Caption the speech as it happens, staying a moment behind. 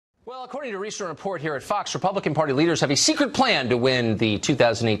Well, according to a recent report here at Fox, Republican Party leaders have a secret plan to win the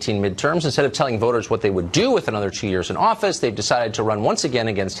 2018 midterms. Instead of telling voters what they would do with another 2 years in office, they've decided to run once again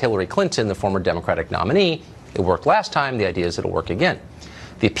against Hillary Clinton, the former Democratic nominee. It worked last time. The idea is it'll work again.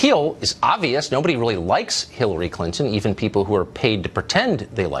 The appeal is obvious. Nobody really likes Hillary Clinton, even people who are paid to pretend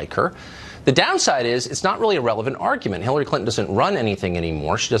they like her. The downside is it's not really a relevant argument. Hillary Clinton doesn't run anything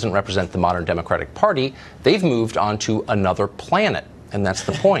anymore. She doesn't represent the modern Democratic Party. They've moved on to another planet. And that's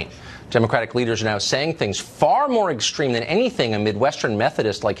the point. Democratic leaders are now saying things far more extreme than anything a Midwestern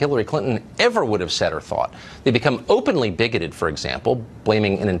Methodist like Hillary Clinton ever would have said or thought. They become openly bigoted, for example,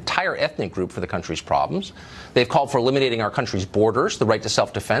 blaming an entire ethnic group for the country's problems. They've called for eliminating our country's borders, the right to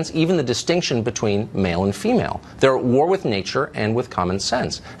self-defense, even the distinction between male and female. They're at war with nature and with common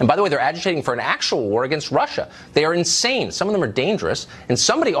sense. And by the way, they're agitating for an actual war against Russia. They are insane. Some of them are dangerous, and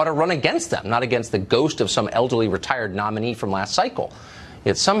somebody ought to run against them, not against the ghost of some elderly retired nominee from last cycle.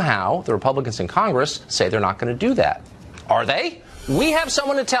 Yet somehow the Republicans in Congress say they're not going to do that. Are they? We have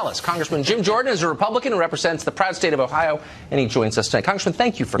someone to tell us. Congressman Jim Jordan is a Republican who represents the proud state of Ohio, and he joins us tonight. Congressman,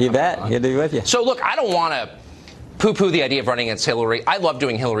 thank you for coming on. You bet. Good to be with you. So, look, I don't want to poo-poo the idea of running against Hillary. I love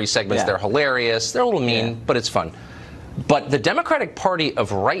doing Hillary segments. Yeah. They're hilarious. They're a little mean, but it's fun. But the Democratic Party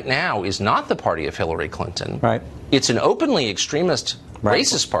of right now is not the party of Hillary Clinton. Right. It's an openly extremist,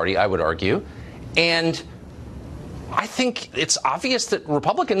 racist party, I would argue. And I think it's obvious that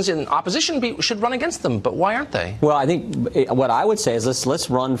Republicans in opposition should run against them, but why aren't they? Well, I think what I would say is let's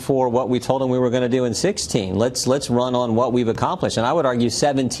run for what we told them we were going to do in 16. Let's run on what we've accomplished. And I would argue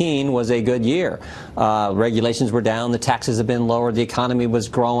 17 was a good year. Regulations were down, the taxes have been lowered, the economy was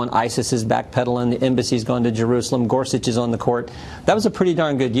growing, ISIS is backpedaling, the embassy's going to Jerusalem, Gorsuch is on the court. That was a pretty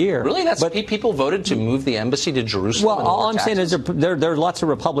darn good year. Really? People voted to move the embassy to Jerusalem? Well, all I'm saying is there are lots of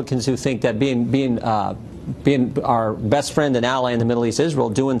Republicans who think that being our best friend and ally in the Middle East,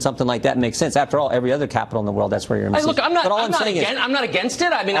 Israel, doing something like that makes sense. After all, every other capital in the world, that's where your embassy is. Look, I'm not against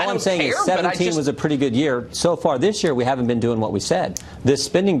it. I mean, all I'm saying is 17 was a pretty good year. So far this year, we haven't been doing what we said. This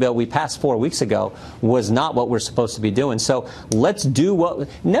spending bill we passed 4 weeks ago was not what we're supposed to be doing. So let's do what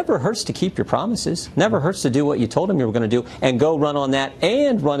never hurts to keep your promises. Never hurts to do what you told them you were going to do and go run on that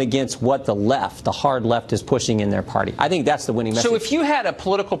and run against what the left, the hard left, is pushing in their party. I think that's the winning message. So if you had a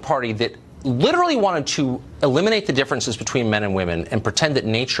political party that literally wanted to eliminate the differences between men and women and pretend that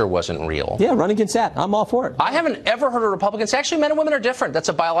nature wasn't real. Yeah, run against that. I'm all for it. I haven't ever heard a Republican say, actually, men and women are different. That's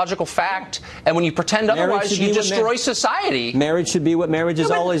a biological fact. And when you pretend otherwise, you destroy society. Marriage should be what marriage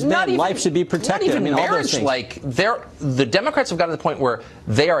has always been. Life should be protected. Not even all marriage. Those things. Like, the Democrats have gotten to the point where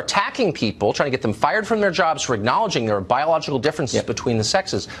they are attacking people, trying to get them fired from their jobs for acknowledging there are biological differences between the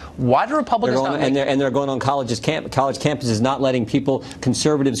sexes. Why do Republicans not make... And they're going on college campuses, not letting people,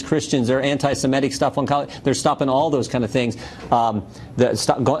 conservatives, Christians, they're anti-Semitic stuff on college. They're stopping all those kind of things.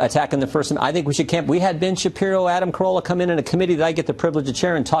 Attacking the First Amendment. I think we should camp. We had Ben Shapiro, Adam Carolla come in a committee that I get the privilege of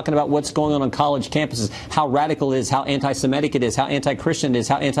chairing, talking about what's going on college campuses, how radical it is, how anti-Semitic it is, how anti-Christian it is,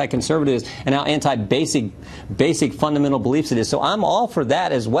 how anti-conservative it is, and how anti-basic fundamental beliefs it is. So I'm all for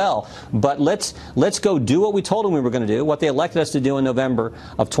that as well. But let's go do what we told them we were going to do, what they elected us to do in November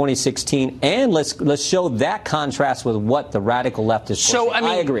of 2016, and let's show that contrast with what the radical left is pushing. So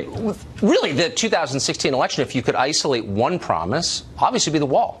I agree. Really, the 2016 election, if you could isolate one promise, obviously be the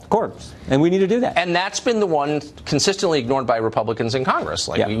wall. Of course. And we need to do that. And that's been the one consistently ignored by Republicans in Congress.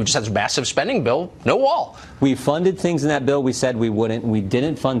 Like, we just had this massive spending bill, no wall. We funded things in that bill we said we wouldn't. We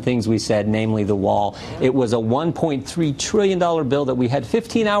didn't fund things we said, namely the wall. It was a $1.3 trillion bill that we had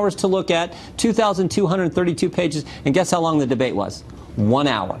 15 hours to look at, 2,232 pages. And guess how long the debate was? 1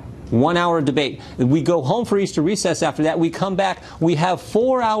 hour. 1 hour debate. We go home for Easter recess after that. We come back. We have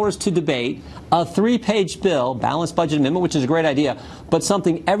 4 hours to debate a 3-page bill, balanced budget amendment, which is a great idea, but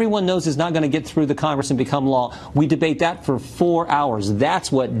something everyone knows is not going to get through the Congress and become law. We debate that for 4 hours.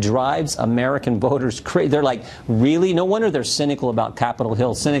 That's what drives American voters crazy. They're like, really? No wonder they're cynical about Capitol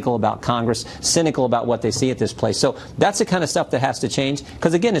Hill, cynical about Congress, cynical about what they see at this place. So that's the kind of stuff that has to change,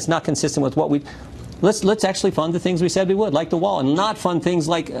 because, again, it's not consistent with what we... Let's actually fund the things we said we would, like the wall, and not fund things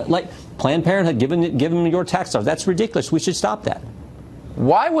like Planned Parenthood, giving them your tax dollars. That's ridiculous. We should stop that.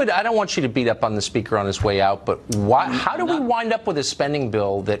 Why would, I don't want you to beat up on the speaker on his way out, but how do we wind up with a spending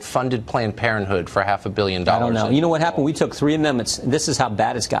bill that funded Planned Parenthood for $500 million? I don't know. You know what happened? We took 3 amendments. This is how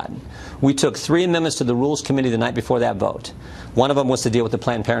bad it's gotten. We took 3 amendments to the Rules Committee the night before that vote. One of them was to deal with the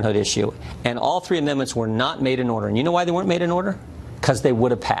Planned Parenthood issue. And all 3 amendments were not made in order. And you know why they weren't made in order? because they would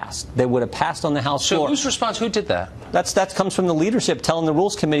have passed. They would have passed on the House floor. So whose response? Who did that? That comes from the leadership telling the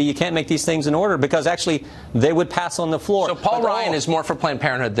Rules Committee you can't make these things in order, because actually they would pass on the floor. So Paul Ryan is more for Planned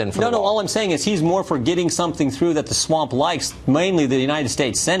Parenthood than for the wall. No, all I'm saying is he's more for getting something through that the swamp likes, mainly the United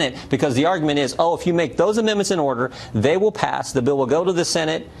States Senate, because the argument is, oh, if you make those amendments in order, they will pass, the bill will go to the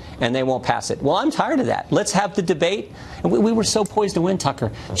Senate, and they won't pass it. Well, I'm tired of that. Let's have the debate. And we were so poised to win,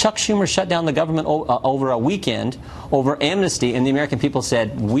 Tucker. Chuck Schumer shut down the government over a weekend over amnesty, and the American people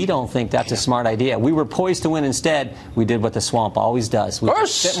said, we don't think that's a smart idea. We were poised to win. Instead, we did what the swamp always does. We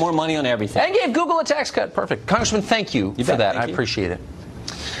spent more money on everything. And gave Google a tax cut. Perfect. Congressman, thank you for that. I appreciate it.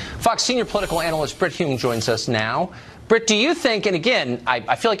 Fox senior political analyst Brit Hume joins us now. Brit, do you think, and again,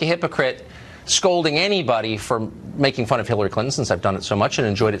 I feel like a hypocrite scolding anybody for making fun of Hillary Clinton, since I've done it so much and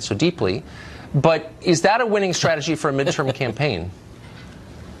enjoyed it so deeply, but is that a winning strategy for a midterm campaign?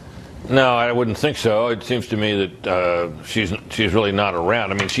 No, I wouldn't think so. It seems to me that she's really not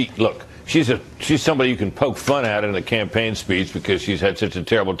around. I mean, she's somebody you can poke fun at in a campaign speech because she's had such a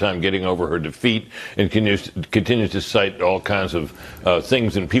terrible time getting over her defeat and continues to cite all kinds of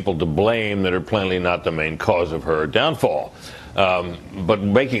things and people to blame that are plainly not the main cause of her downfall. But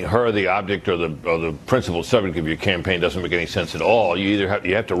making her the object or the principal subject of your campaign doesn't make any sense at all. You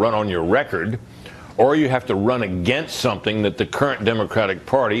have to run on your record, or you have to run against something that the current Democratic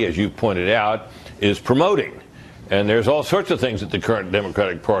Party, as you pointed out, is promoting. And there's all sorts of things that the current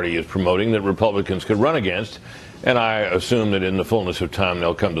Democratic Party is promoting that Republicans could run against. And I assume that in the fullness of time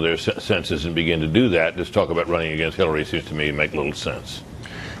they'll come to their senses and begin to do that. Just talk about running against Hillary seems to me to make little sense.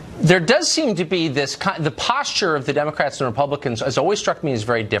 There does seem to be this, the posture of the Democrats and Republicans has always struck me as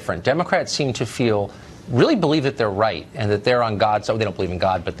very different. Democrats seem to really believe that they're right and that they're on God's side. They don't believe in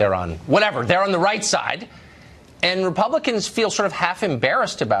God, but they're on whatever. They're on the right side. And Republicans feel sort of half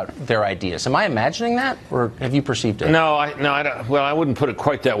embarrassed about their ideas. Am I imagining that, or have you perceived it? No, I don't. Well, I wouldn't put it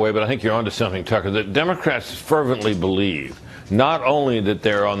quite that way, but I think you're onto something, Tucker. That Democrats fervently believe not only that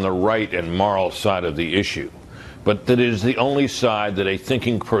they're on the right and moral side of the issue, but that it is the only side that a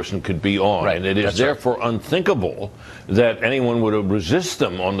thinking person could be on. Right. And it is therefore unthinkable that anyone would resist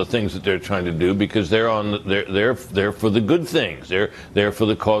them on the things that they're trying to do, because they're for the good things. They're for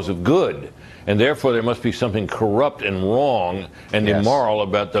the cause of good. And therefore there must be something corrupt and wrong and immoral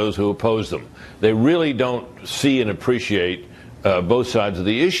about those who oppose them. They really don't see and appreciate both sides of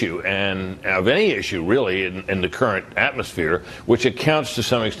the issue, and of any issue really in the current atmosphere, which accounts to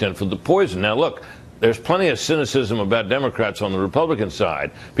some extent for the poison. Now look, there's plenty of cynicism about Democrats on the Republican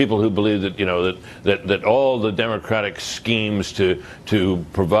side. People who believe that, that all the Democratic schemes to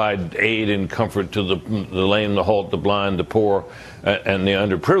provide aid and comfort to the lame, the halt, the blind, the poor, and the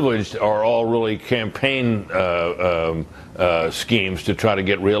underprivileged are all really campaign schemes to try to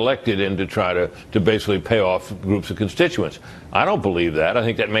get reelected and to try to basically pay off groups of constituents. I don't believe that. I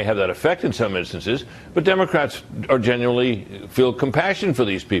think that may have that effect in some instances, but Democrats are genuinely feel compassion for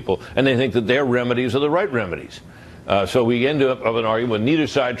these people, and they think that their remedies are the right remedies. So we end up of an argument with neither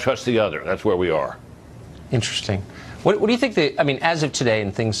side trusts the other. That's where we are. Interesting. What do you think as of today,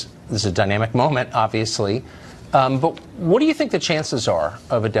 and this is a dynamic moment, obviously, but what do you think the chances are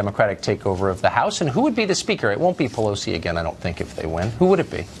of a Democratic takeover of the House, and who would be the Speaker? It won't be Pelosi again, I don't think, if they win. Who would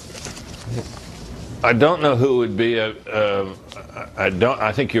it be? I don't know who it would be.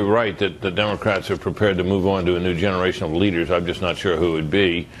 I think you're right that the Democrats are prepared to move on to a new generation of leaders. I'm just not sure who it would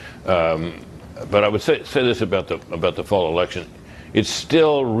be. But I would say this about the fall election. It's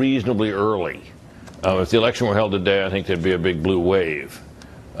still reasonably early. If the election were held today, I think there'd be a big blue wave.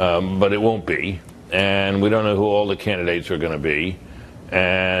 But it won't be. And we don't know who all the candidates are going to be.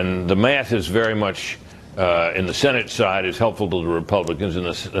 And the math is very much, in the Senate side, is helpful to the Republicans.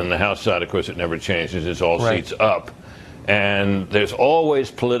 In the House side, of course, it never changes. It's all seats up. And there's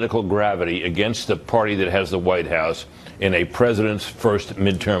always political gravity against the party that has the White House in a president's first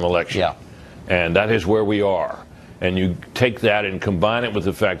midterm election. Yeah. And that is where we are. And you take that and combine it with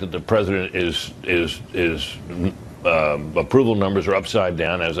the fact that the president approval numbers are upside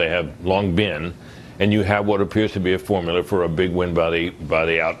down, as they have long been, and you have what appears to be a formula for a big win by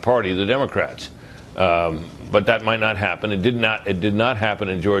the out party, the Democrats. But that might not happen. It did not happen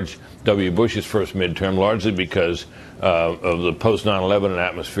in George W. Bush's first midterm, largely because of the post 9/11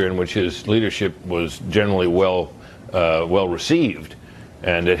 atmosphere in which his leadership was generally well received,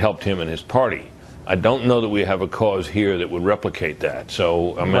 and it helped him and his party. I don't know that we have a cause here that would replicate that.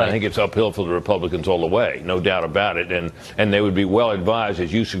 So, I mean, I think it's uphill for the Republicans all the way, no doubt about it. And they would be well advised,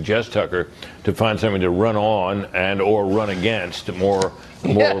 as you suggest, Tucker, to find something to run on and or run against more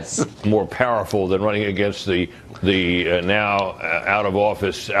powerful than running against the now out of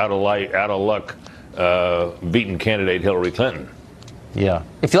office, out of luck, beaten candidate Hillary Clinton. Yeah.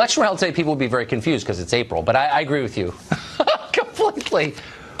 If the election were held today, people would be very confused because it's April. But I agree with you completely.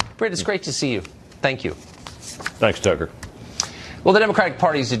 Britt, it's great to see you. Thank you. Thanks, Tucker. Well, the Democratic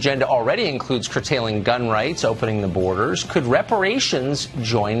Party's agenda already includes curtailing gun rights, opening the borders. Could reparations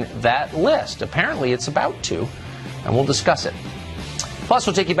join that list? Apparently, it's about to, and we'll discuss it. Plus,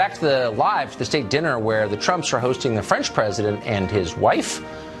 we'll take you back to the state dinner where the Trumps are hosting the French president and his wife.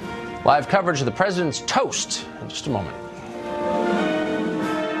 Live coverage of the president's toast in just a moment.